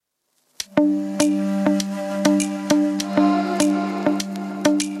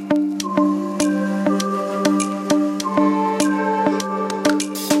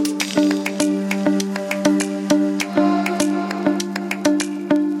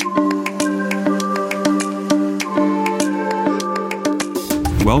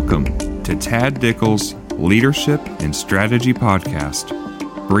Welcome to Tad Dickel's Leadership and Strategy Podcast,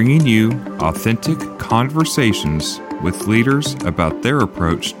 bringing you authentic conversations with leaders about their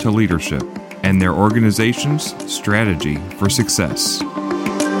approach to leadership and their organization's strategy for success.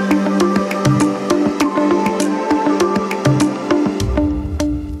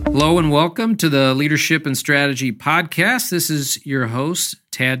 Hello and welcome to the Leadership and Strategy Podcast. This is your host,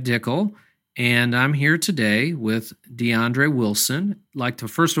 Tad Dickel, and I'm here today with DeAndre Wilson. I'd like to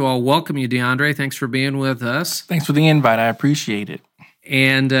first of all welcome you, DeAndre. Thanks for being with us. Thanks for the invite. I appreciate it.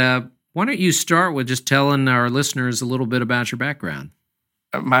 And why don't you start with just telling our listeners a little bit about your background?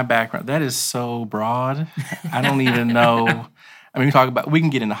 My background, that is so broad. I don't even know. I mean, we can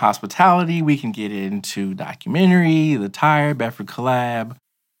get into hospitality, we can get into documentary, the Tire, Bedford Collab,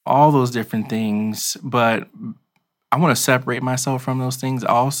 all those different things. But I want to separate myself from those things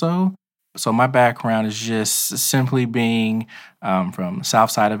also. So my background is just simply being from the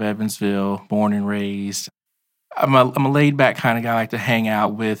south side of Evansville, born and raised. I'm a laid back kind of guy. I like to hang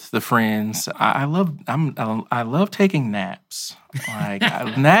out with the friends. I love taking naps. Like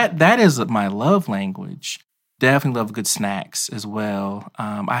that is my love language. Definitely love good snacks as well.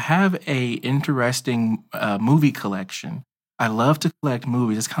 I have a interesting movie collection. I love to collect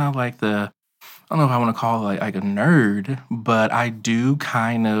movies. It's kind of like I don't know if I want to call it like a nerd, but I do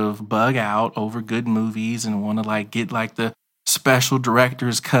kind of bug out over good movies and want to get the special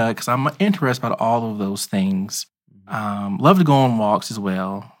director's cut because I'm interested about all of those things. Love to go on walks as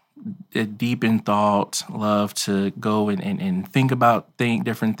well. Deep in thought. Love to go and think about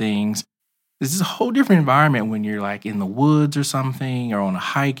different things. This is a whole different environment when you're like in the woods or something, or on a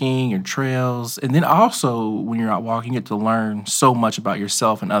hiking or trails. And then also when you're out walking, you get to learn so much about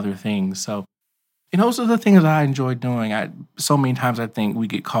yourself and other things. So, those are the things that I enjoy doing. So many times I think we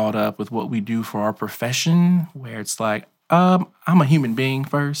get caught up with what we do for our profession, where it's like, I'm a human being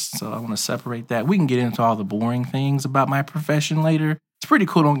first, so I want to separate that. We can get into all the boring things about my profession later. It's pretty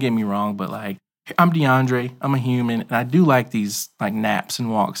cool, don't get me wrong, but I'm DeAndre, I'm a human, and I do like these naps and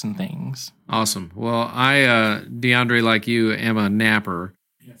walks and things. Awesome. Well, I, DeAndre, like you, am a napper,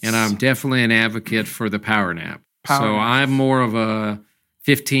 yes. And I'm definitely an advocate for the power nap. I'm more of a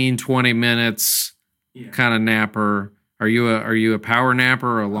 15, 20 minutes kind of napper. Are you a power napper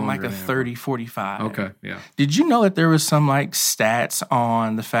or a longer napper? I'm like a 30, 45. Okay, yeah. Did you know that there was some stats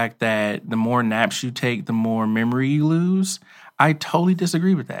on the fact that the more naps you take, the more memory you lose? I totally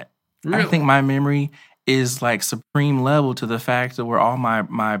disagree with that. Really? I think my memory is supreme level to the fact that where all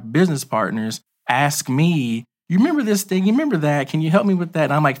my business partners ask me, you remember this thing? You remember that? Can you help me with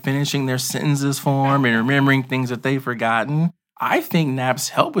that? And I'm finishing their sentences for them and remembering things that they've forgotten. I think naps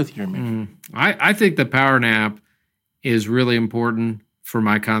help with your memory. I think the power nap is really important for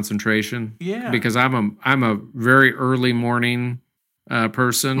my concentration. Yeah. Because I'm a very early morning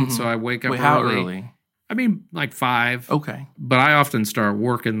person, so I wake up early. How early? I mean, 5. Okay. But I often start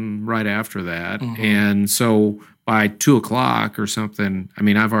working right after that. And so by 2 o'clock or something,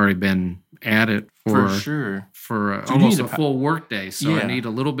 I've already been at it for sure. For almost a full work day. So I need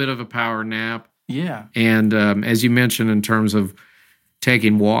a little bit of a power nap. Yeah. And as you mentioned, in terms of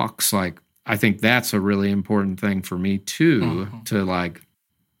taking walks, I think that's a really important thing for me too, to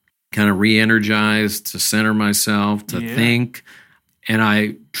kind of re-energize, to center myself, to think. And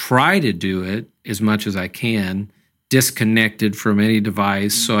I try to do it as much as I can, disconnected from any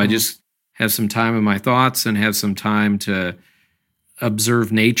device. So I just have some time in my thoughts and have some time to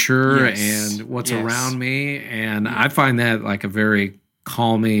observe nature and what's around me. And I find that a very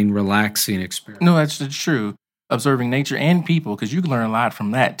calming, relaxing experience. No, that's true. Observing nature and people, because you can learn a lot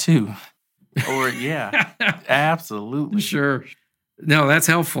from that too. Or, absolutely. Sure. No, that's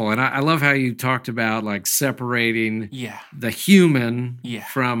helpful. And I love how you talked about separating the human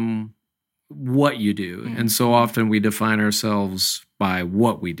from what you do. And so often we define ourselves by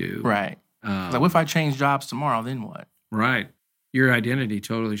what we do. Right. What if I change jobs tomorrow, then what? Right. Your identity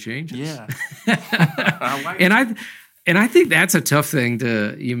totally changes. Yeah. And I think that's a tough thing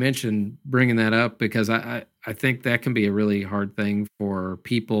you mentioned bringing that up, because I think that can be a really hard thing for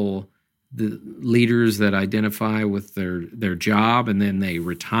people, the leaders that identify with their job and then they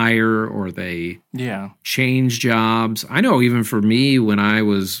retire or they change jobs. I know even for me, when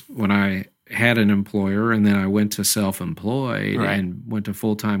I had an employer and then I went to self-employed and went to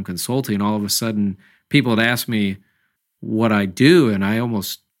full-time consulting, all of a sudden people would ask me what I do, and I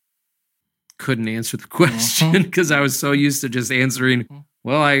almost couldn't answer the question because I was so used to just answering,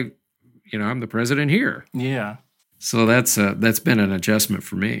 well, I'm the president here. Yeah. So that's been an adjustment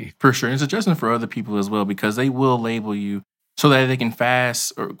for me. For sure. It's an adjustment for other people as well, because they will label you so that they can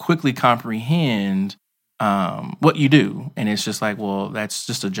fast or quickly comprehend what you do. And it's just like, well, that's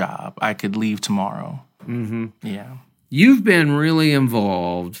just a job. I could leave tomorrow. Mm-hmm. Yeah. You've been really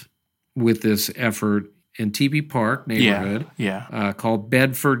involved with this effort in TB Park neighborhood, called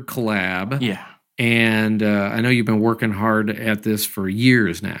Bedford Collab. Yeah. And I know you've been working hard at this for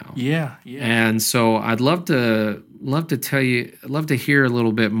years now. Yeah. And so I'd love to hear a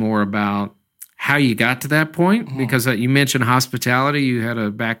little bit more about how you got to that point, because you mentioned hospitality. You had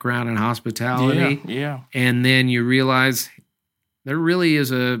a background in hospitality. Yeah. And then you realize there really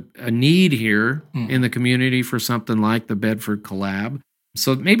is a need here in the community for something like the Bedford Collab.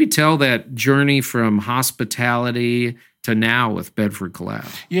 So maybe tell that journey from hospitality to now with Bedford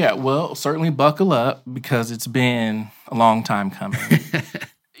Collab. Yeah, well, certainly buckle up because it's been a long time coming.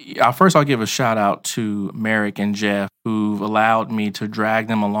 First, I'll give a shout out to Merrick and Jeff, who've allowed me to drag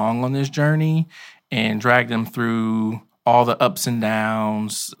them along on this journey and drag them through all the ups and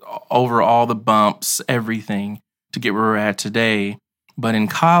downs, over all the bumps, everything to get where we're at today. But in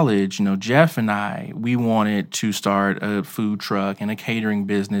college, Jeff and I, we wanted to start a food truck and a catering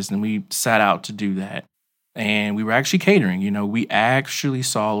business, and we set out to do that. And we were actually catering. We actually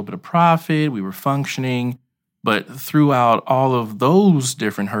saw a little bit of profit. We were functioning. But throughout all of those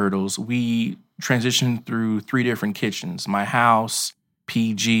different hurdles, we transitioned through 3 different kitchens: my house,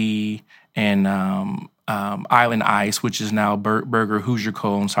 PG, and Island Ice, which is now Burger Hoosier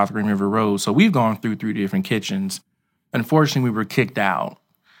Co. on South Green River Road. So we've gone through 3 different kitchens. Unfortunately, we were kicked out.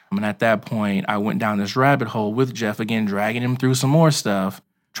 And at that point, I went down this rabbit hole with Jeff again, dragging him through some more stuff,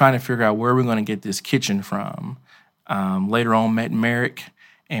 trying to figure out where we're going to get this kitchen from. Later on, met Merrick,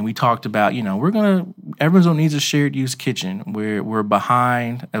 and we talked about, Evansville needs a shared use kitchen. We're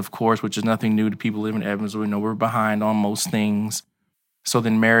behind, of course, which is nothing new to people living in Evansville. We're behind on most things. So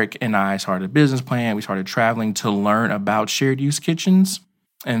then Merrick and I started a business plan. We started traveling to learn about shared use kitchens.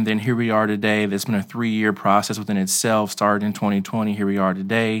 And then here we are today. That's been a 3-year process within itself. Started in 2020. Here we are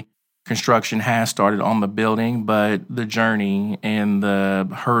today. Construction has started on the building, but the journey and the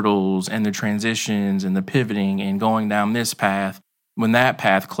hurdles and the transitions and the pivoting and going down this path, when that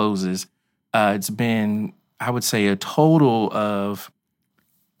path closes, it's been, I would say, a total of,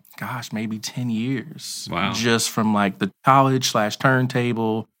 maybe 10 years. Wow. Just from like the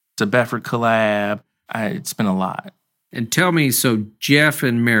college/turntable to Bedford Collab. It's been a lot. And tell me, so Jeff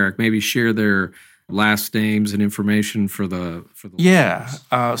and Merrick, maybe share their last names and information for the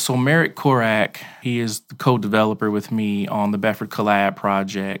listeners. So Merrick Korak, he is the co-developer with me on the Bedford Collab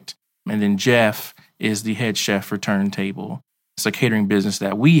project. And then Jeff is the head chef for Turntable. It's a catering business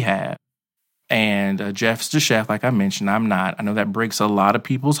that we have. And Jeff's the chef, like I mentioned. I'm not. I know that breaks a lot of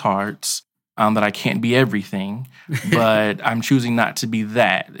people's hearts, that I can't be everything. But I'm choosing not to be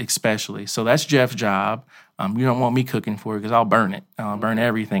that, especially. So that's Jeff's job. You don't want me cooking for it because I'll burn it. I'll burn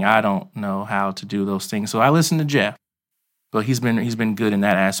everything. I don't know how to do those things. So I listen to Jeff. But he's been good in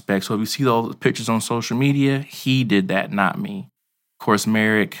that aspect. So if you see those pictures on social media, he did that, not me. Of course,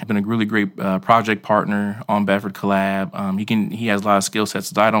 Merrick has been a really great project partner on Bedford Collab. He has a lot of skill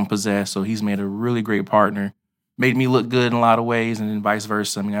sets that I don't possess, so he's made a really great partner. Made me look good in a lot of ways, and then vice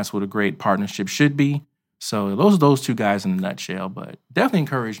versa. I mean, that's what a great partnership should be. So those 2 guys in a nutshell, but definitely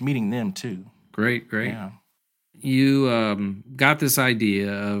encourage meeting them too. Great. Yeah. You got this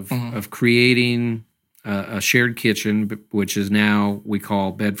idea of creating a shared kitchen, which is now we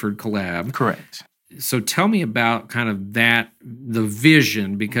call Bedford Collab. Correct. So tell me about kind of the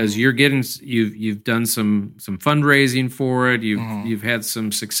vision, because you've done some fundraising for it. You've had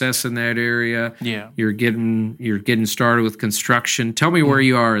some success in that area. Yeah. You're getting started with construction. Tell me where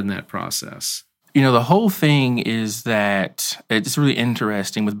you are in that process. The whole thing is that it's really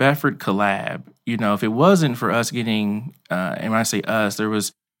interesting with Bedford Collab. If it wasn't for us getting, and when I say us, there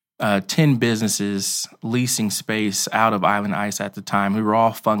was 10 businesses leasing space out of Island Ice at the time. We were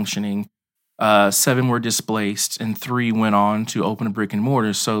all functioning. 7 were displaced, and 3 went on to open a brick and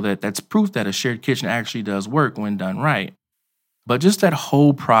mortar. So that's proof that a shared kitchen actually does work when done right. But just that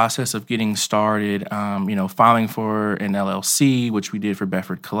whole process of getting started, filing for an LLC, which we did for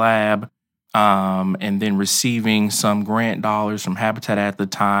Bedford Collab, and then receiving some grant dollars from Habitat at the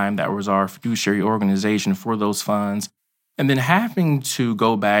time, that was our fiduciary organization for those funds, and then having to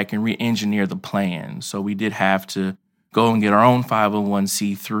go back and re-engineer the plan. So we did have to go and get our own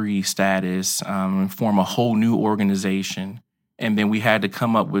 501c3 status, and form a whole new organization. And then we had to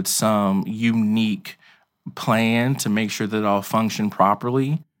come up with some unique plan to make sure that it all functioned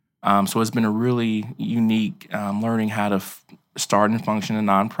properly. So it's been a really unique learning how to start and function a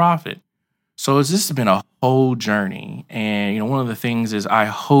nonprofit. So it's just been a whole journey. And, one of the things is I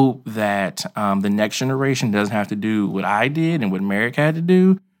hope that the next generation doesn't have to do what I did and what Merrick had to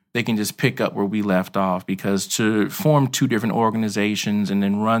do. they can just pick up where we left off, because to form two different organizations and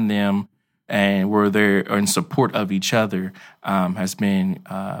then run them and where they're in support of each other has been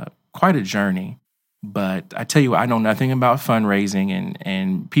quite a journey. But I tell you what, I know nothing about fundraising,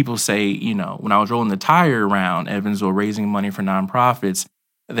 and people say, when I was rolling the tire around Evansville raising money for nonprofits,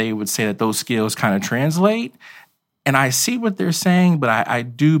 they would say that those skills kind of translate. And I see what they're saying, but I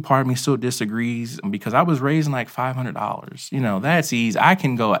do, part of me still disagrees, because I was raising like $500. That's easy.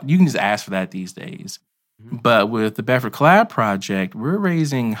 You can just ask for that these days. Mm-hmm. But with the Bedford Collab Project, we're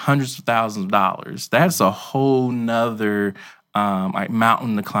raising hundreds of thousands of dollars. That's a whole nother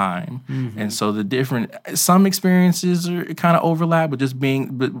mountain to climb. Mm-hmm. And so some experiences are kind of overlap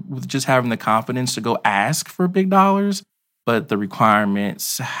with just having the confidence to go ask for big dollars. But the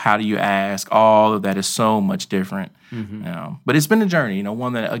requirements, how do you ask, all of that is so much different. Mm-hmm. But it's been a journey,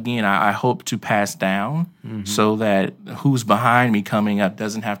 one that, again, I hope to pass down, mm-hmm. so that who's behind me coming up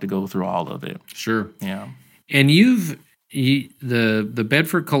doesn't have to go through all of it. Sure. Yeah. And the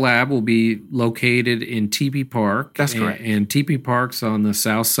Bedford Collab will be located in Teepee Park. That's correct. And Teepee Park's on the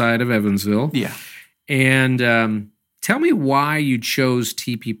south side of Evansville. Yeah. And tell me why you chose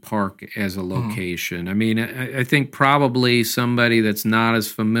Teepee Park as a location. Mm-hmm. I mean, I think probably somebody that's not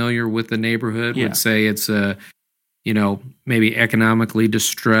as familiar with the neighborhood would say it's maybe economically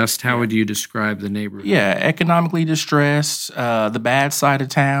distressed. How would you describe the neighborhood? Yeah, economically distressed, the bad side of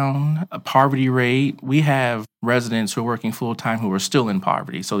town, a poverty rate. We have residents who are working full-time who are still in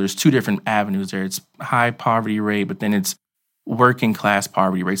poverty. So there's two different avenues there. It's high poverty rate, but then it's working class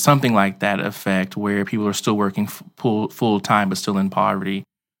poverty rate, something like that effect, where people are still working full-time but still in poverty.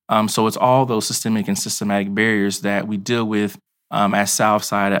 So it's all those systemic and systematic barriers that we deal with as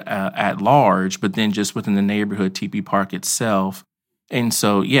Southside at large, but then just within the neighborhood, Teepee Park itself. And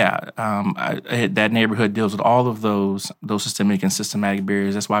so, that neighborhood deals with all of those systemic and systematic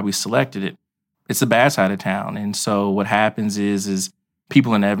barriers. That's why we selected it. It's the bad side of town. And so what happens is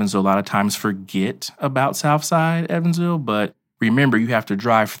people in Evansville a lot of times forget about Southside Evansville, but remember, you have to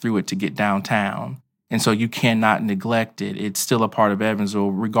drive through it to get downtown. And so you cannot neglect it. It's still a part of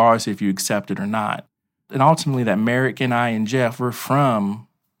Evansville, regardless if you accept it or not. And ultimately, that Merrick and I and Jeff, we're from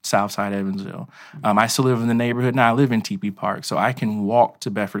Southside Evansville. I still live in the neighborhood now. I live in Teepee Park, so I can walk to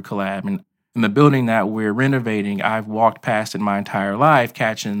Bedford Collab. And in the building that we're renovating, I've walked past it my entire life,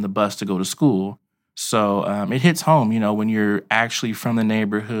 catching the bus to go to school. So it hits home, when you're actually from the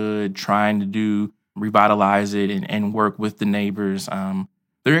neighborhood, trying to revitalize it and work with the neighbors.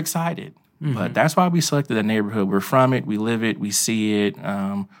 They're excited. Mm-hmm. But that's why we selected that neighborhood. We're from it. We live it. We see it.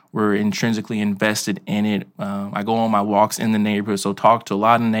 We're intrinsically invested in it. I go on my walks in the neighborhood, so talk to a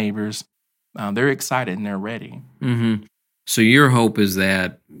lot of neighbors. They're excited and they're ready. Mm-hmm. So your hope is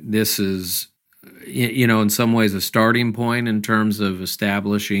that this is, in some ways a starting point in terms of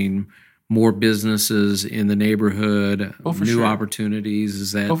establishing more businesses in the neighborhood, new opportunities.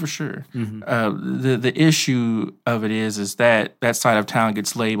 Is that? Oh, for sure. Mm-hmm. The issue of it is that side of town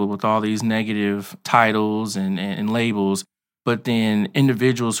gets labeled with all these negative titles and labels, but then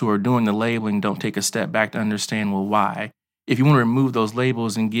individuals who are doing the labeling don't take a step back to understand, well, why? If you want to remove those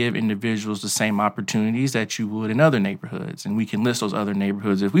labels and give individuals the same opportunities that you would in other neighborhoods, and we can list those other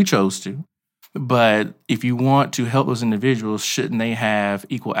neighborhoods if we chose to. But if you want to help those individuals, shouldn't they have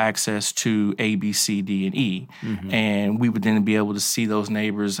equal access to A, B, C, D, and E? Mm-hmm. And we would then be able to see those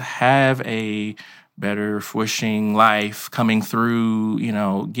neighbors have a better, flourishing life coming through,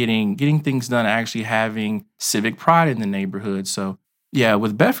 getting things done, actually having civic pride in the neighborhood. So,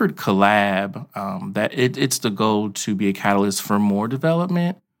 with Bedford Collab, it's the goal to be a catalyst for more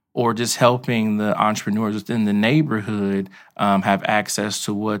development, or just helping the entrepreneurs within the neighborhood have access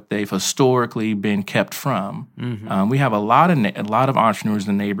to what they've historically been kept from. Mm-hmm. We have a lot of entrepreneurs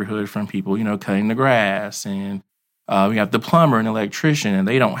in the neighborhood, from people, cutting the grass, and we have the plumber and electrician, and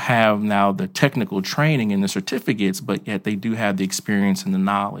they don't have now the technical training and the certificates, but yet they do have the experience and the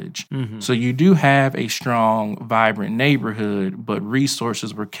knowledge. Mm-hmm. So you do have a strong, vibrant neighborhood, but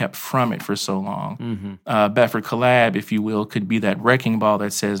resources were kept from it for so long. Mm-hmm. Bedford Collab, if you will, could be that wrecking ball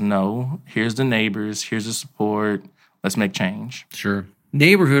that says, no, here's the neighbors, here's the support, let's make change. Sure.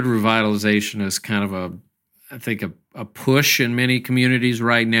 Neighborhood revitalization is kind of a push in many communities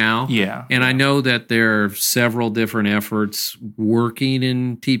right now. Yeah. And I know that there are several different efforts working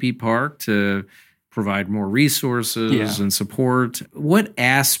in Teepee Park to provide more resources and support. What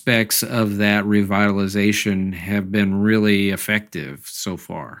aspects of that revitalization have been really effective so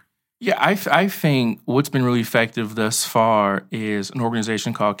far? Yeah, I think what's been really effective thus far is an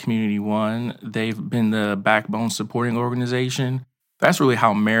organization called Community One. They've been the backbone supporting organization. That's really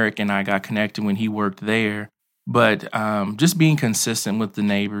how Merrick and I got connected when he worked there. But just being consistent with the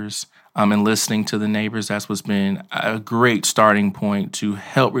neighbors and listening to the neighbors, that's what's been a great starting point to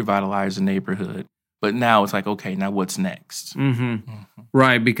help revitalize the neighborhood. But now it's like, okay, now what's next?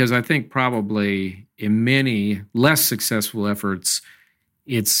 Right, because I think probably in many less successful efforts,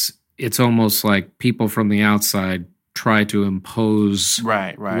 it's almost like people from the outside try to impose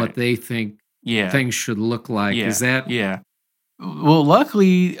what they think things should look like. Is that? Yeah. Well,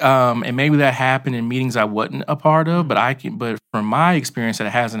 luckily, and maybe that happened in meetings I wasn't a part of, but from my experience,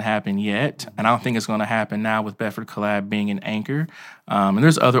 that hasn't happened yet, and I don't think it's going to happen now with Bedford Collab being an anchor. And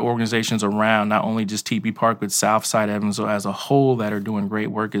there's other organizations around, not only just TP Park, but Southside Evansville as a whole that are doing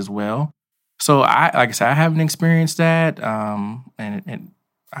great work as well. So, like I said, I haven't experienced that, and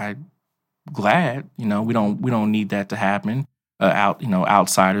I'm glad. We don't need that to happen.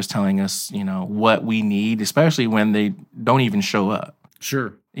 Outsiders telling us, what we need, especially when they don't even show up.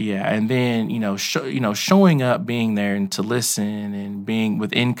 Sure. Yeah, and then showing up, being there, and to listen, and being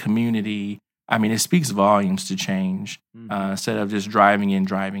within community. I mean, it speaks volumes to change instead of just driving in,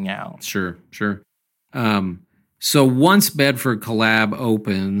 driving out. Sure. So once Bedford Collab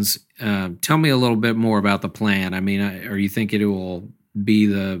opens, tell me a little bit more about the plan. I mean, are you thinking it will be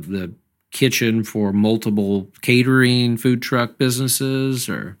the kitchen for multiple catering food truck businesses?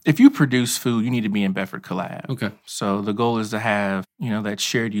 Or if you produce food, you need to be in Bedford Collab. Okay. So the goal is to have, that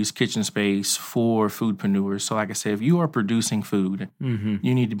shared use kitchen space for foodpreneurs. So like I said, if you are producing food, you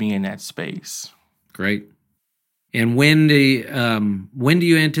need to be in that space. Great. And when do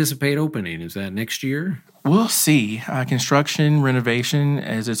you anticipate opening? Is that next year? We'll see. Construction, renovation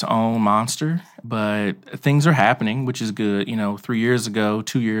is its own monster, but things are happening, which is good. 2 years ago,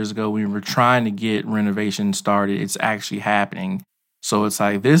 we were trying to get renovation started. It's actually happening. So it's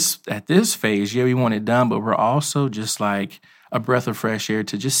like at this phase, we want it done, but we're also just like a breath of fresh air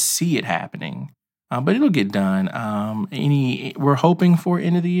to just see it happening. But it'll get done. We're hoping for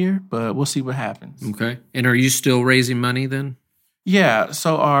end of the year, but we'll see what happens. Okay. And are you still raising money then? Yeah,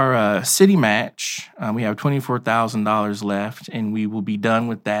 so our city match, we have $24,000 left, and we will be done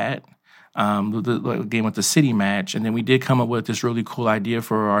with that, again, with the city match. And then we did come up with this really cool idea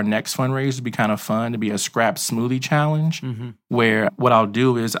for our next fundraiser to be kind of fun, to be a scrap smoothie challenge, where what I'll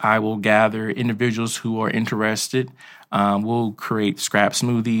do is I will gather individuals who are interested. We'll create scrap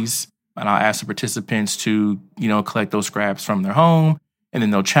smoothies, and I'll ask the participants to, collect those scraps from their home. And then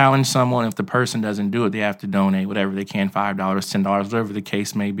they'll challenge someone. If the person doesn't do it, they have to donate whatever they can, $5, $10, whatever the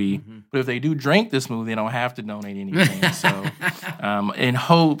case may be. But if they do drink this smoothie, they don't have to donate anything. So in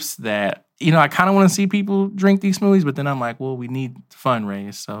hopes that, I kind of want to see people drink these smoothies, but then I'm like, well, we need to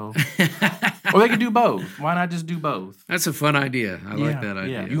fundraise. So, or they could do both. Why not just do both? That's a fun idea. I like that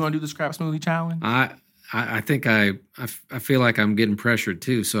idea. Yeah. You want to do the scrap smoothie challenge? I think I feel like I'm getting pressured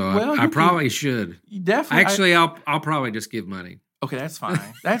too. So I probably should. Definitely. Actually, I'll probably just give money. Okay, that's fine.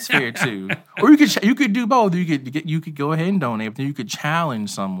 That's fair too. Or you could do both. You could go ahead and donate, but then you could challenge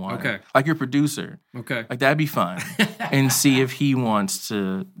someone. Okay, like your producer. Okay, like that'd be fun, and see if he wants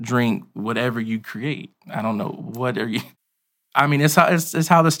to drink whatever you create. I don't know what are you. I mean, it's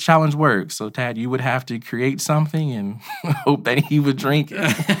how this challenge works. So, Tad, you would have to create something and hope that he would drink it.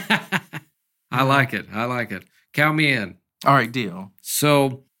 I like it. Count me in. All right, deal.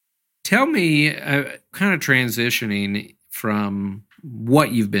 So, tell me, kind of transitioning from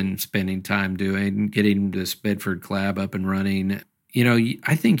what you've been spending time doing, getting this Bedford Collab up and running.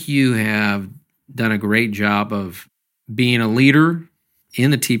 I think you have done a great job of being a leader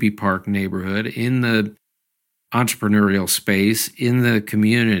in the TP Park neighborhood, in the entrepreneurial space, in the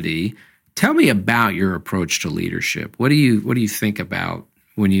community. Tell me about your approach to leadership. What do you think about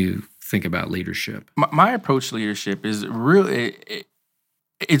when you think about leadership? My approach to leadership is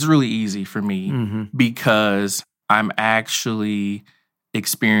it's really easy for me because I'm actually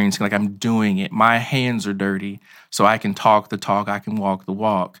experiencing, like I'm doing it. My hands are dirty, so I can talk the talk, I can walk the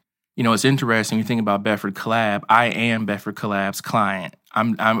walk. It's interesting. You think about Bedford Collab. I am Bedford Collab's client.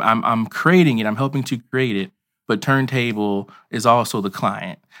 I'm creating it. I'm helping to create it. But Turntable is also the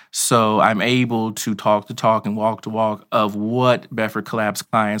client. So I'm able to talk the talk and walk the walk of what Bedford Collab's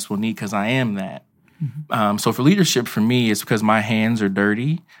clients will need because I am that. So for leadership, for me, it's because my hands are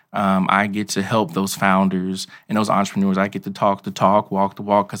dirty. I get to help those founders and those entrepreneurs. I get to talk the talk, walk the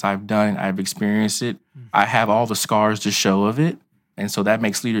walk because I've done it. I've experienced it. I have all the scars to show of it. And so that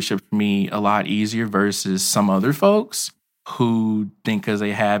makes leadership for me a lot easier versus some other folks who think because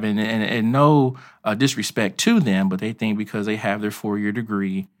they have, and no disrespect to them, but they think because they have their 4-year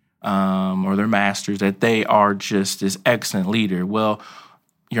degree or their master's that they are just this excellent leader. Well,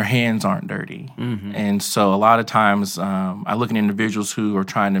 your hands aren't dirty. And so a lot of times I look at individuals who are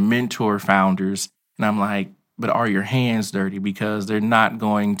trying to mentor founders, and I'm like, but are your hands dirty? Because they're not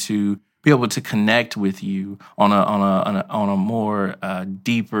going to be able to connect with you on a more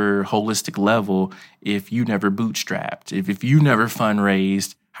deeper, holistic level if you never bootstrapped. If you never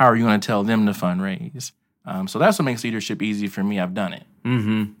fundraised, how are you going to tell them to fundraise? So that's what makes leadership easy for me. I've done it.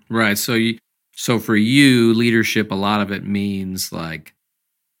 Mm-hmm. Right. So for you, leadership, a lot of it means like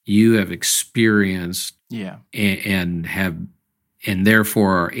you have experienced and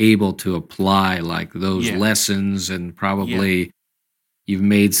therefore are able to apply like those lessons, and probably you've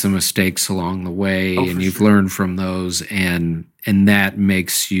made some mistakes along the way and you've learned from those, and that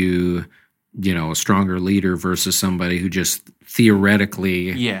makes you, a stronger leader versus somebody who just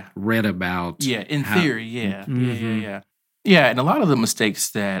theoretically read about. Yeah, in theory, Yeah, and a lot of the mistakes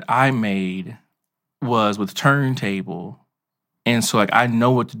that I made was with Turntable. And so, I know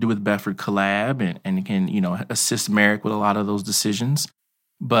what to do with Bedford Collab and can, assist Merrick with a lot of those decisions.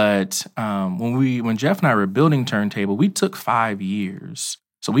 But when Jeff and I were building Turntable, we took 5 years.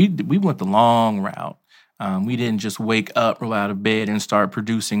 So we went the long route. We didn't just wake up, roll out of bed, and start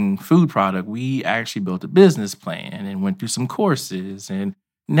producing food product. We actually built a business plan and went through some courses and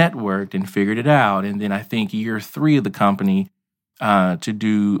networked and figured it out. And then I think year 3 of the company, to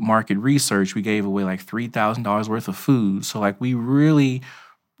do market research, we gave away like $3,000 worth of food. So we really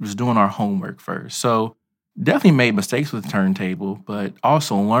was doing our homework first. So definitely made mistakes with Turntable, but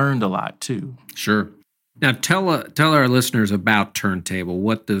also learned a lot too. Sure. Now tell our listeners about Turntable.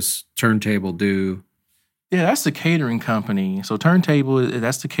 What does Turntable do? Yeah, that's the catering company. So Turntable,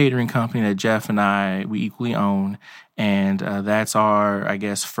 that's the catering company that Jeff and we equally own. And that's our, I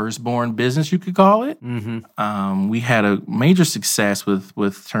guess, firstborn business, you could call it. Mm-hmm. We had a major success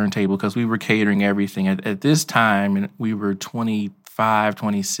with Turntable because we were catering everything. At this time, we were 25,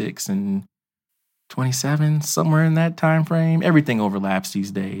 26, and 27, somewhere in that time frame. Everything overlaps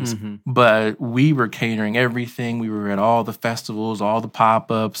these days. Mm-hmm. But we were catering everything. We were at all the festivals, all the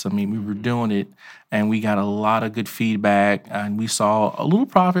pop-ups. I mean, we were doing it, and we got a lot of good feedback, and we saw a little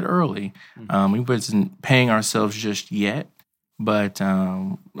profit early. Mm-hmm. We wasn't paying ourselves just yet, but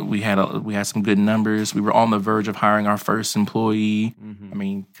we had some good numbers. We were on the verge of hiring our first employee. Mm-hmm. I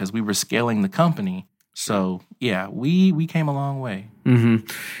mean, because we were scaling the company. So, yeah, we came a long way. Mm-hmm.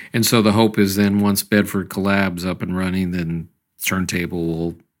 And so the hope is then once Bedford Collab's up and running, then Turntable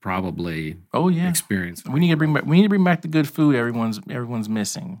will probably experience. We need to bring back the good food everyone's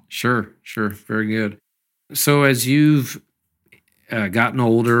missing. Sure. Very good. So as you've gotten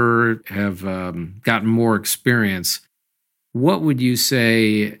older, have gotten more experience, what would you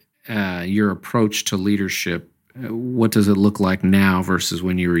say your approach to leadership, what does it look like now versus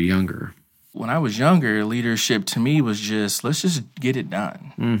when you were younger? When I was younger, leadership to me was just, let's just get it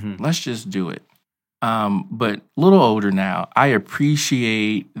done. Mm-hmm. Let's just do it. But a little older now, I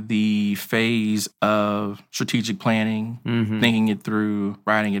appreciate the phase of strategic planning, thinking it through,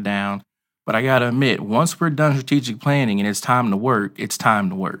 writing it down. But I got to admit, once we're done strategic planning and it's time to work, it's time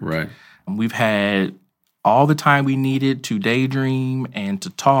to work. Right. We've had all the time we needed to daydream and to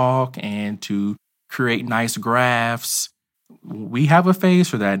talk and to create nice graphs. We have a phase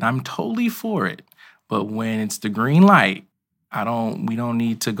for that, and I'm totally for it. But when it's the green light, we don't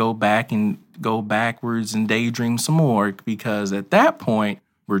need to go backwards and daydream some more, because at that point,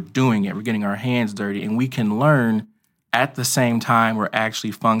 we're doing it. We're getting our hands dirty, and we can learn at the same time we're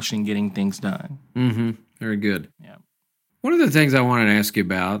actually functioning, getting things done. Mm-hmm. Very good. Yeah. One of the things I wanted to ask you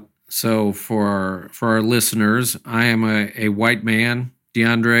about, so for our listeners, I am a white man.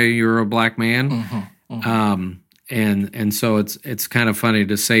 DeAndre, you're a black man. Mm-hmm. Mm-hmm. And so it's kind of funny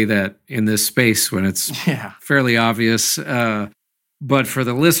to say that in this space when it's fairly obvious. But for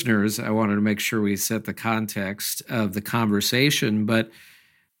the listeners, I wanted to make sure we set the context of the conversation. But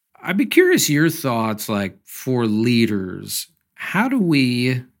I'd be curious your thoughts, like for leaders,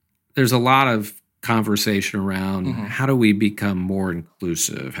 there's a lot of conversation around how do we become more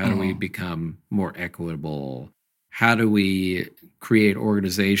inclusive? How do we become more equitable? How do we create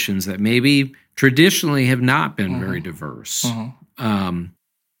organizations that maybe traditionally have not been very diverse?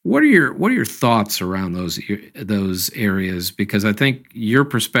 What are your thoughts around those areas? Because I think your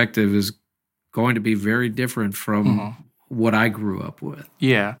perspective is going to be very different from what I grew up with.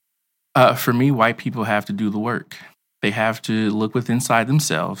 Yeah. For me, white people have to do the work. They have to look inside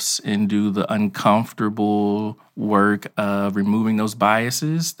themselves and do the uncomfortable work of removing those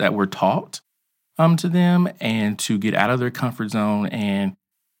biases that were taught to them, and to get out of their comfort zone and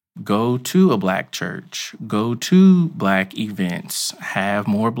go to a black church, go to black events, have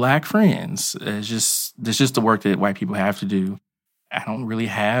more black friends. It's just the work that white people have to do. I don't really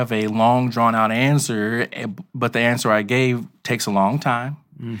have a long, drawn-out answer, but the answer I gave takes a long time.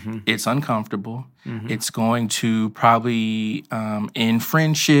 It's uncomfortable. It's going to probably end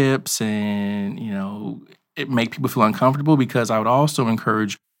friendships and, it make people feel uncomfortable, because I would also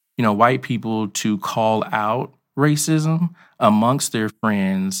encourage, white people to call out racism amongst their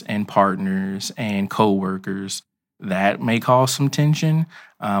friends and partners and coworkers. That may cause some tension.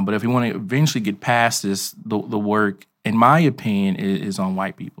 But if we want to eventually get past this, the work, in my opinion, is on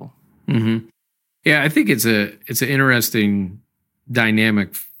white people. Yeah, I think it's an interesting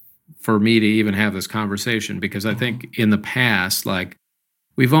dynamic for me to even have this conversation, because I think in the past, like,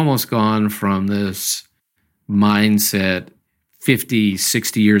 we've almost gone from this mindset 50,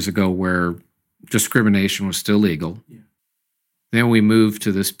 60 years ago where discrimination was still legal. Then we moved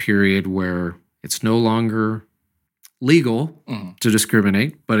to this period where it's no longer legal to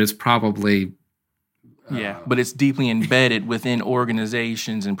discriminate, but it's probably... but it's deeply embedded within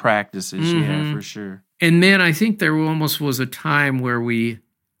organizations and practices. Yeah, for sure. And then I think there almost was a time where we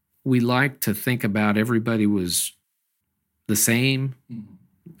like to think about everybody was the same.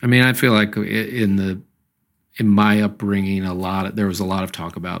 I mean, I feel like in my upbringing, there was a lot of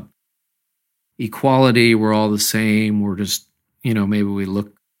talk about equality. We're all the same. We're just, maybe we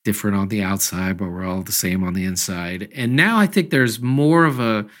look different on the outside, but we're all the same on the inside. And now I think there's more of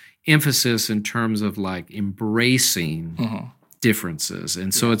a emphasis in terms of like embracing differences.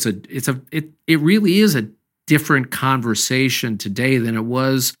 And so it really is a different conversation today than it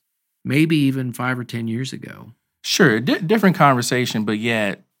was maybe even 5 or 10 years ago. Sure, different conversation, but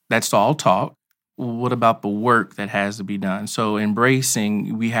yet that's all talk. What about the work that has to be done? So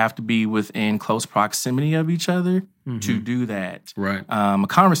embracing, we have to be within close proximity of each other to do that. Right. A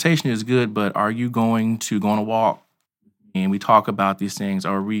conversation is good, but are you going to go on a walk and we talk about these things?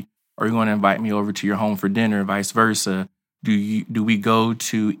 Are you going to invite me over to your home for dinner, vice versa? Do we go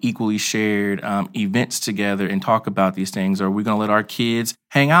to equally shared events together and talk about these things? Or are we going to let our kids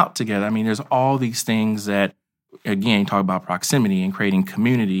hang out together? I mean, there's all these things that, again, talk about proximity and creating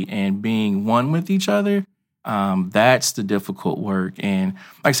community and being one with each other. That's the difficult work. And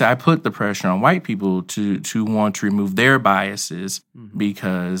like I said, I put the pressure on white people to want to remove their biases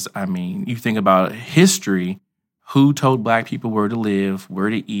because, I mean, you think about history. Who told black people where to live, where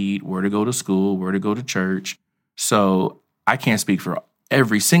to eat, where to go to school, where to go to church? So I can't speak for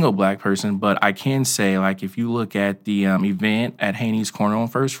every single black person, but I can say, like, if you look at the event at Haney's Corner on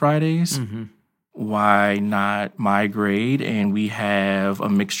First Fridays, why not migrate? And we have a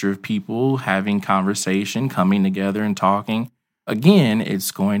mixture of people having conversation, coming together and talking. Again,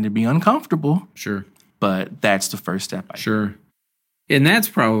 it's going to be uncomfortable. Sure. But that's the first step. Sure. And that's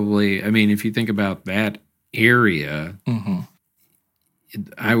probably, I mean, if you think about that area,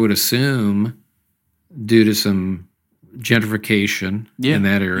 I would assume due to some gentrification in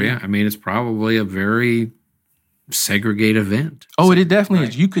that area, I mean, it's probably a very segregated event. Oh, it definitely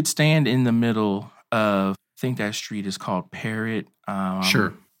is. You could stand in the middle of, I think that street is called Parrott.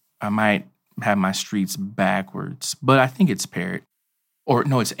 Sure. I might have my streets backwards, but I think it's Parrott. Or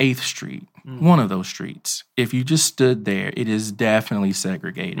no, it's 8th Street. One of those streets. If you just stood there, it is definitely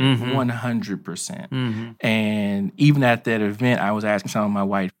segregated, 100%. And even at that event, I was asking some of my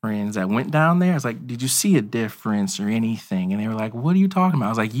white friends that went down there, I was like, did you see a difference or anything? And they were like, what are you talking about? I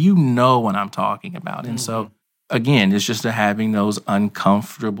was like, you know what I'm talking about. And so, again, it's just having those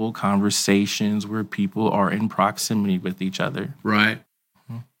uncomfortable conversations where people are in proximity with each other. Right.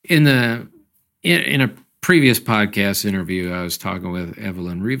 In a previous podcast interview, I was talking with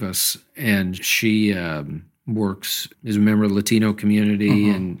Evelyn Rivas, and she is a member of the Latino community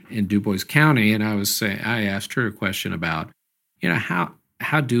in Du Bois County. And I asked her a question about,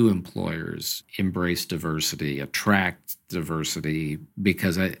 how do employers embrace diversity, attract diversity?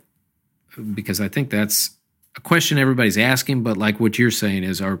 Because I think that's a question everybody's asking, but like what you're saying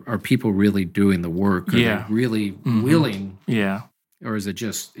is, are people really doing the work? Are they really willing? Yeah. Or is it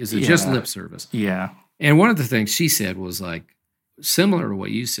just lip service? Yeah. And one of the things she said was like, similar to what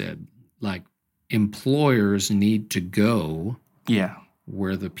you said, like employers need to go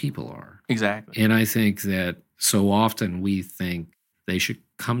where the people are. Exactly. And I think that so often we think they should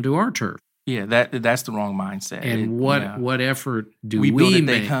come to our turf. Yeah, that's the wrong mindset. And what effort do we build it,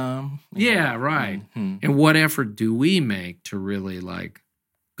 make? They come. Yeah, right. And what effort do we make to really like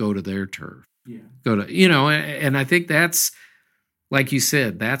go to their turf? Yeah. And I think that's, like you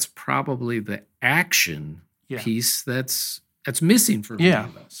said, that's probably the action piece that's missing for many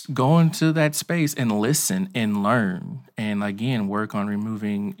of us. Go into that space and listen and learn. And again, work on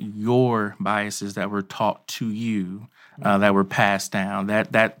removing your biases that were taught to you, that were passed down.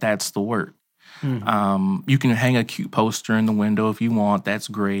 That's the work. You can hang a cute poster in the window if you want. That's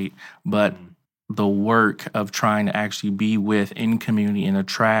great. But the work of trying to actually be with in community and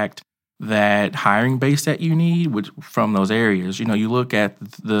attract that hiring base that you need from those areas. You know, you look at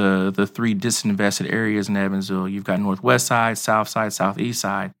the three disinvested areas in Evansville. You've got Northwest Side, South Side, Southeast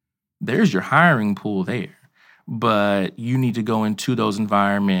Side. There's your hiring pool there. But you need to go into those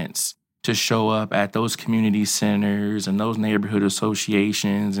environments to show up at those community centers and those neighborhood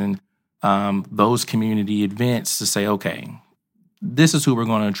associations and those community events to say, okay, this is who we're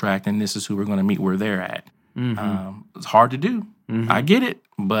going to attract and this is who we're going to meet where they're at. It's hard to do. I get it,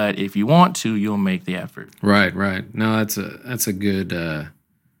 but if you want to, you'll make the effort. Right. No, that's a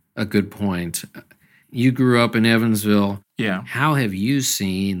good point. You grew up in Evansville. Yeah. How have you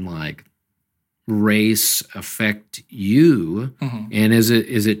seen like race affect you? And is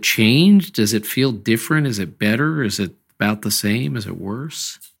it changed? Does it feel different? Is it better? Is it about the same? Is it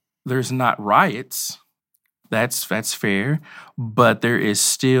worse? There's not riots. That's fair, but there is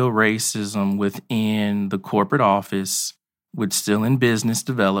still racism within the corporate office, still in business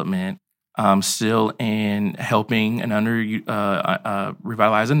development, still in helping and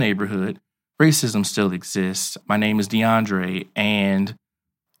revitalize a neighborhood. Racism still exists. My name is DeAndre, and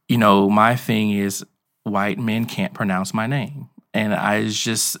you know, my thing is white men can't pronounce my name. And it's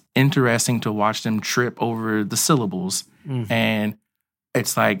just interesting to watch them trip over the syllables. And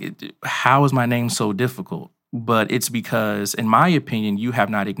it's like, how is my name so difficult? But it's because, in my opinion, you have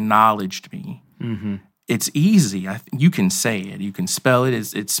not acknowledged me. It's easy. You can say it. You can spell it.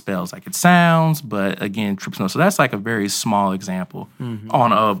 It spells like it sounds, but again, trips me. So that's like a very small example.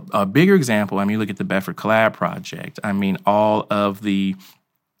 On a bigger example, I mean, look at the Bedford Collab Project. I mean, all of the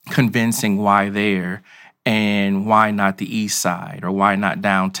convincing why there and why not the east side or why not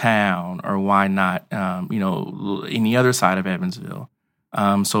downtown or why not any other side of Evansville.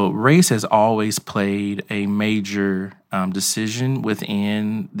 So race has always played a major decision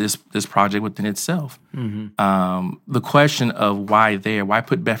within this project within itself. The question of why there, why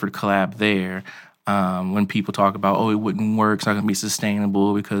put Bedford Collab there, when people talk about, it wouldn't work, it's not going to be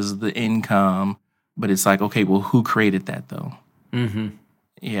sustainable because of the income. But it's like, okay, well, who created that though?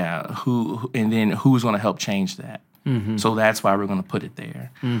 Yeah, and then who's going to help change that? So that's why we're going to put it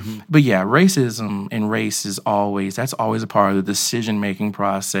there. But yeah, racism and race that's always a part of the decision-making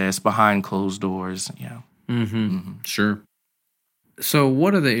process behind closed doors. Yeah. Sure. So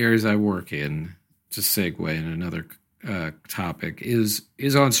one of the areas I work in, to segue in another topic, is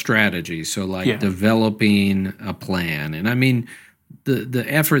on strategy. So like developing a plan. And I mean, the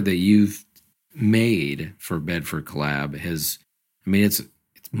effort that you've made for Bedford Collab it's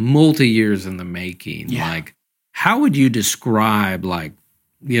multi-years in the making. Yeah. Like, how would you describe, like,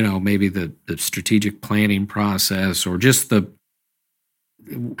 maybe the strategic planning process, or just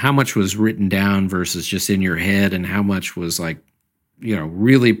how much was written down versus just in your head, and how much was like,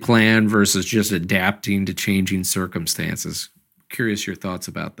 really planned versus just adapting to changing circumstances? Curious your thoughts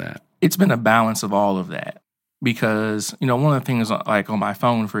about that. It's been a balance of all of that because, one of the things, like on my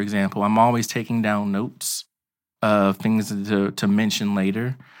phone, for example, I'm always taking down notes of things to mention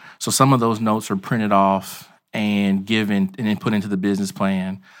later. So some of those notes are printed off and given and then put into the business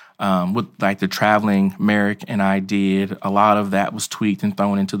plan. With like the traveling Merrick and I did, a lot of that was tweaked and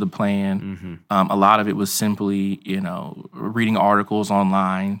thrown into the plan. A lot of it was simply, reading articles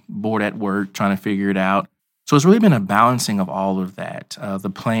online, bored at work, trying to figure it out. So it's really been a balancing of all of that. The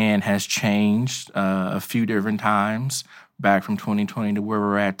plan has changed a few different times back from 2020 to where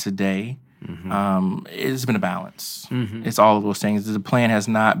we're at today. It's been a balance. It's all of those things. The plan has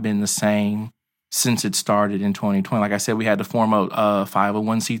not been the same since it started in 2020. Like I said, we had to form a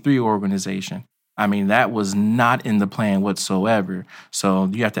 501c3 organization. I mean, that was not in the plan whatsoever. So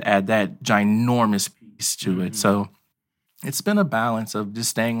you have to add that ginormous piece to it. So it's been a balance of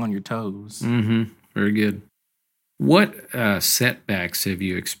just staying on your toes. Very good. What setbacks have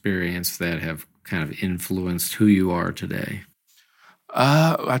you experienced that have kind of influenced who you are today?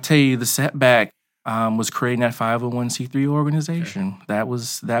 I tell you, the setback was creating that 501c3 organization. Okay. That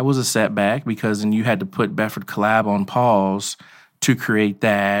was a setback because then you had to put Bedford Collab on pause to create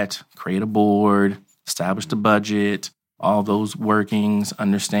that, create a board, establish the budget, all those workings,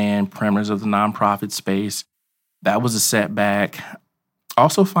 understand parameters of the nonprofit space. That was a setback.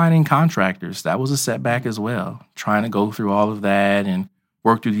 Also finding contractors, that was a setback as well. Trying to go through all of that and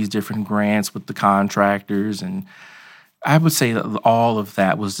work through these different grants with the contractors, and I would say that all of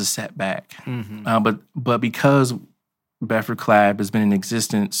that was the setback. But because Bedford Collab has been in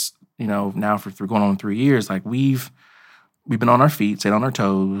existence, now for going on 3 years, like we've been on our feet, stayed on our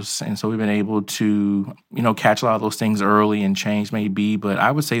toes, and so we've been able to, catch a lot of those things early and change maybe. But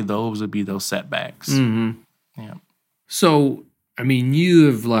I would say those would be those setbacks. Yeah. So, I mean, you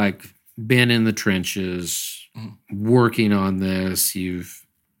have like been in the trenches, working on this. You've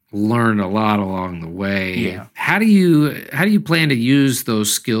learned a lot along the way. Yeah. How do you plan to use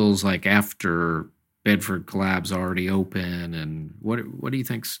those skills like after Bedford Collab's already open, and what do you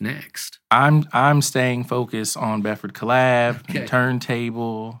think's next? I'm staying focused on Bedford Collab, Okay.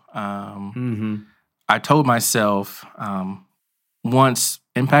 Turntable. I told myself once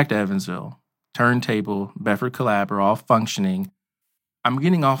Impact Evansville, Turntable, Bedford Collab are all functioning, I'm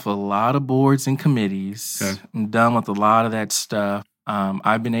getting off a lot of boards and committees. Okay. I'm done with a lot of that stuff.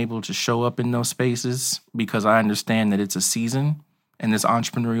 I've been able to show up in those spaces because I understand that it's a season. And this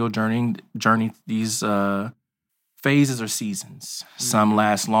entrepreneurial journey, these phases are seasons. Some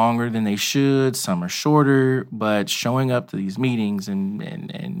last longer than they should, some are shorter, but showing up to these meetings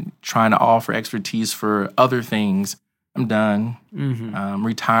and trying to offer expertise for other things, I'm done.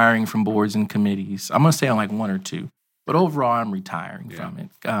 Retiring from boards and committees. I'm going to stay on like one or two, but overall I'm retiring from it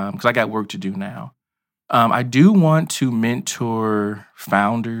because I got work to do now. I do want to mentor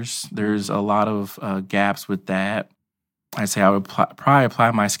founders. There's a lot of gaps with that. I say I would probably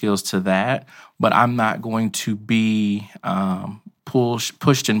apply my skills to that, but I'm not going to be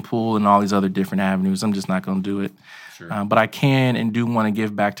pushed and pulled in all these other different avenues. I'm just not going to do it. Sure. But I can and do want to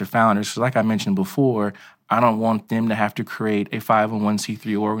give back to founders. So like I mentioned before, I don't want them to have to create a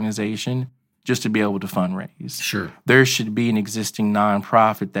 501c3 organization just to be able to fundraise. Sure. There should be an existing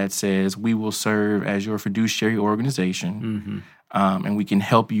nonprofit that says we will serve as your fiduciary organization. And we can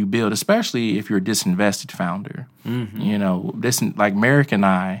help you build, especially if you're a disinvested founder. You know, like Merrick and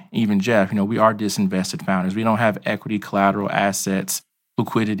I, even Jeff, we are disinvested founders. We don't have equity, collateral, assets,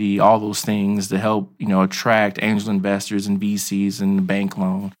 liquidity, all those things to help, attract angel investors and VCs and the bank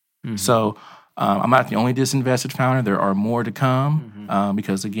loan. So I'm not the only disinvested founder. There are more to come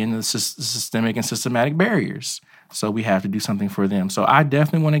because, again, the systemic and systematic barriers. So we have to do something for them. So I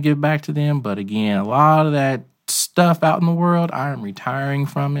definitely want to give back to them. But again, a lot of that stuff out in the world, I am retiring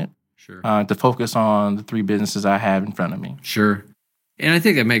from it to focus on the three businesses I have in front of me. Sure. And I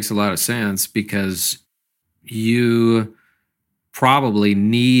think that makes a lot of sense because you probably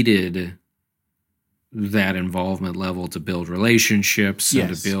needed that involvement level to build relationships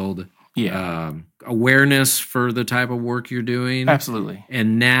and to build awareness for the type of work you're doing. Absolutely.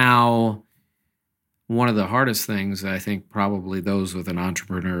 And now one of the hardest things I think probably those with an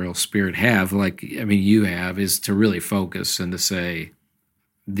entrepreneurial spirit have, you have, is to really focus and to say,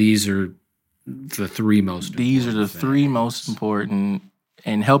 these are the three most important. These are the three most important,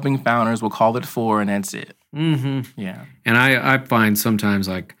 and helping founders, we'll call it four, and that's it. Yeah. And I find sometimes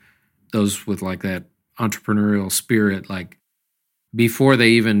like those with like that entrepreneurial spirit, like before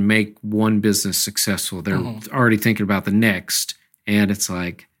they even make one business successful, they're already thinking about the next. And it's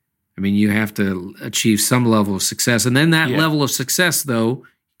like, you have to achieve some level of success. And then that level of success, though,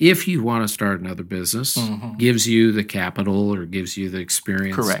 if you want to start another business, gives you the capital or gives you the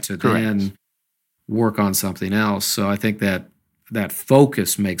experience to then work on something else. So I think that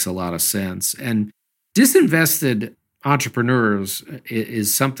focus makes a lot of sense. And disinvested entrepreneurs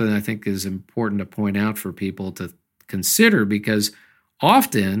is something I think is important to point out for people to consider, because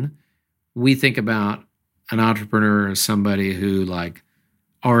often we think about an entrepreneur as somebody who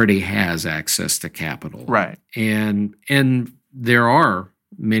already has access to capital. Right. And there are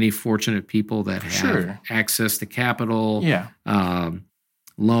many fortunate people that have access to capital,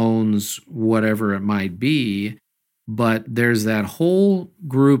 loans, whatever it might be. But there's that whole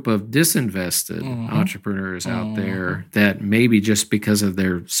group of disinvested entrepreneurs out there that maybe just because of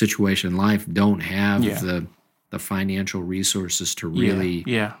their situation in life don't have the financial resources to really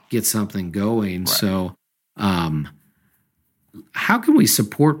get something going. Right. So how can we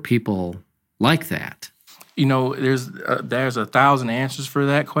support people like that? There's 1,000 answers for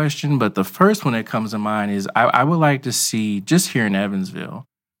that question, but the first one that comes to mind is I would like to see, just here in Evansville,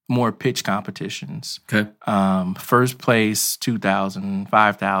 more pitch competitions. Okay. First place, $2,000,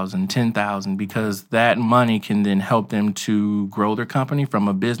 $5,000, $10,000, because that money can then help them to grow their company from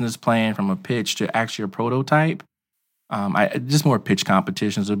a business plan, from a pitch to actually a prototype. Just more pitch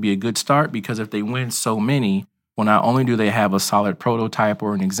competitions would be a good start, because if they win so many, well, not only do they have a solid prototype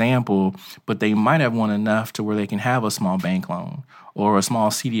or an example, but they might have won enough to where they can have a small bank loan or a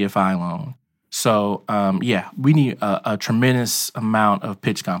small CDFI loan. So, we need a tremendous amount of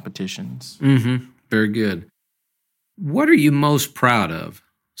pitch competitions. Very good. What are you most proud of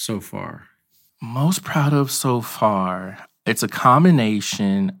so far? Most proud of so far? It's a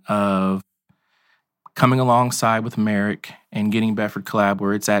combination of coming alongside with Merrick and getting Bedford Collab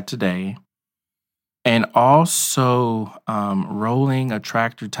where it's at today, and also rolling a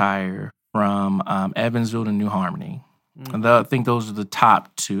tractor tire from Evansville to New Harmony. I think those are the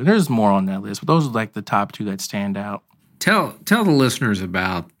top two. There's more on that list, but those are like the top two that stand out. Tell the listeners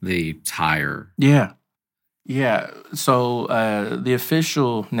about the tire. Yeah. So the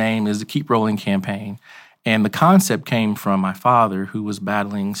official name is the Keep Rolling campaign. And the concept came from my father, who was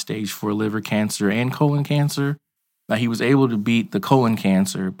battling stage 4 liver cancer and colon cancer. Now, he was able to beat the colon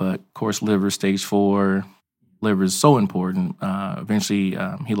cancer, but of course, liver stage 4, liver is so important. Eventually,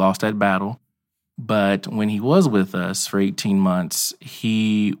 he lost that battle. But when he was with us for 18 months,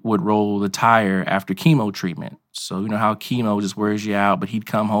 he would roll the tire after chemo treatment. So you know how chemo just wears you out, but he'd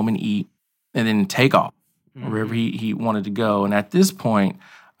come home and eat and then take off wherever he wanted to go. And at this point,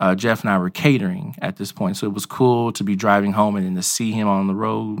 Jeff and I were catering at this point. So it was cool to be driving home and then to see him on the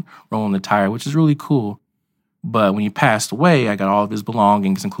road rolling the tire, which is really cool. But when he passed away, I got all of his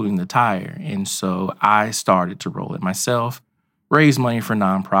belongings, including the tire. And so I started to roll it myself. Raise money for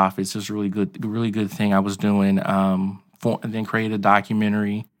nonprofits is a really good thing I was doing. And then created a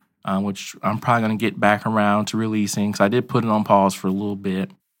documentary, which I'm probably going to get back around to releasing because I did put it on pause for a little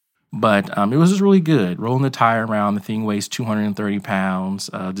bit. But it was just really good. Rolling the tire around, the thing weighs 230 pounds,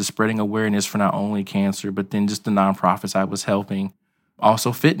 just spreading awareness for not only cancer, but then just the nonprofits I was helping.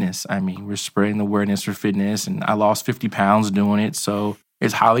 Also fitness. I mean, we're spreading awareness for fitness, and I lost 50 pounds doing it, so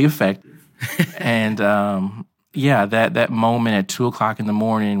it's highly effective. And that moment at 2 o'clock in the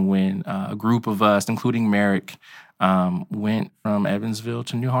morning when a group of us, including Merrick, went from Evansville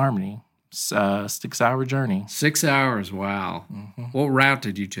to New Harmony. 6-hour journey. 6 hours, wow. Mm-hmm. What route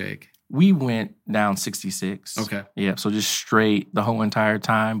did you take? We went down 66. Okay. Yeah, so just straight the whole entire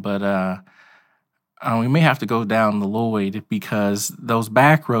time. But we may have to go down the Lloyd because those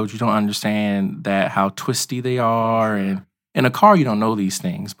back roads, you don't understand how twisty they are. And in a car, you don't know these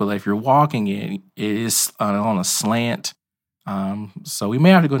things. But if you're walking it is on a slant. So we may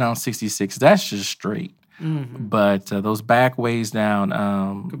have to go down 66. That's just straight. Mm-hmm. But those back ways down...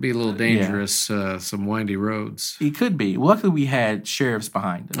 could be a little dangerous, some windy roads. It could be. Luckily, we had sheriffs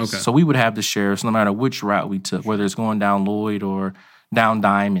behind us. Okay. So we would have the sheriffs no matter which route we took, whether it's going down Lloyd or down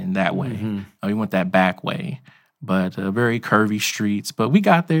Diamond that way. Mm-hmm. We went that back way. But very curvy streets. But we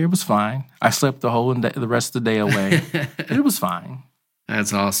got there. It was fine. I slept the rest of the day away. But it was fine.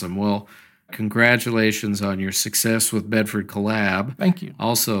 That's awesome. Well... Congratulations on your success with Bedford Collab. Thank you.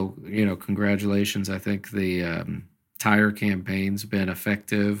 Also, congratulations. I think the tire campaign's been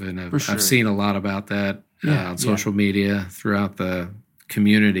effective, and I've seen a lot about that on social media throughout the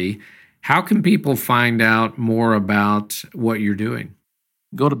community. How can people find out more about what you're doing?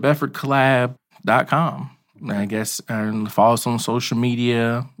 Go to BedfordCollab.com. I guess, and follow us on social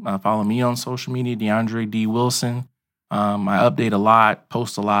media. Follow me on social media, DeAndre D. Wilson. I update a lot,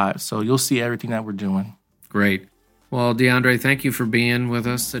 post a lot, so you'll see everything that we're doing. Great. Well, DeAndre, thank you for being with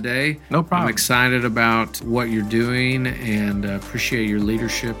us today. No problem. I'm excited about what you're doing and appreciate your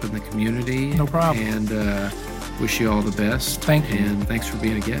leadership in the community. No problem. And wish you all the best. Thank you. And thanks for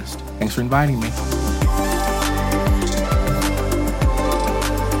being a guest. Thanks for inviting me.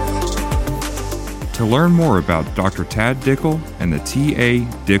 To learn more about Dr. Tad Dickel and the T.A.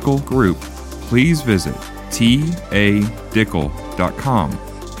 Dickel Group, please visit tadickel.com.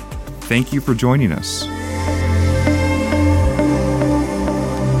 Thank you for joining us.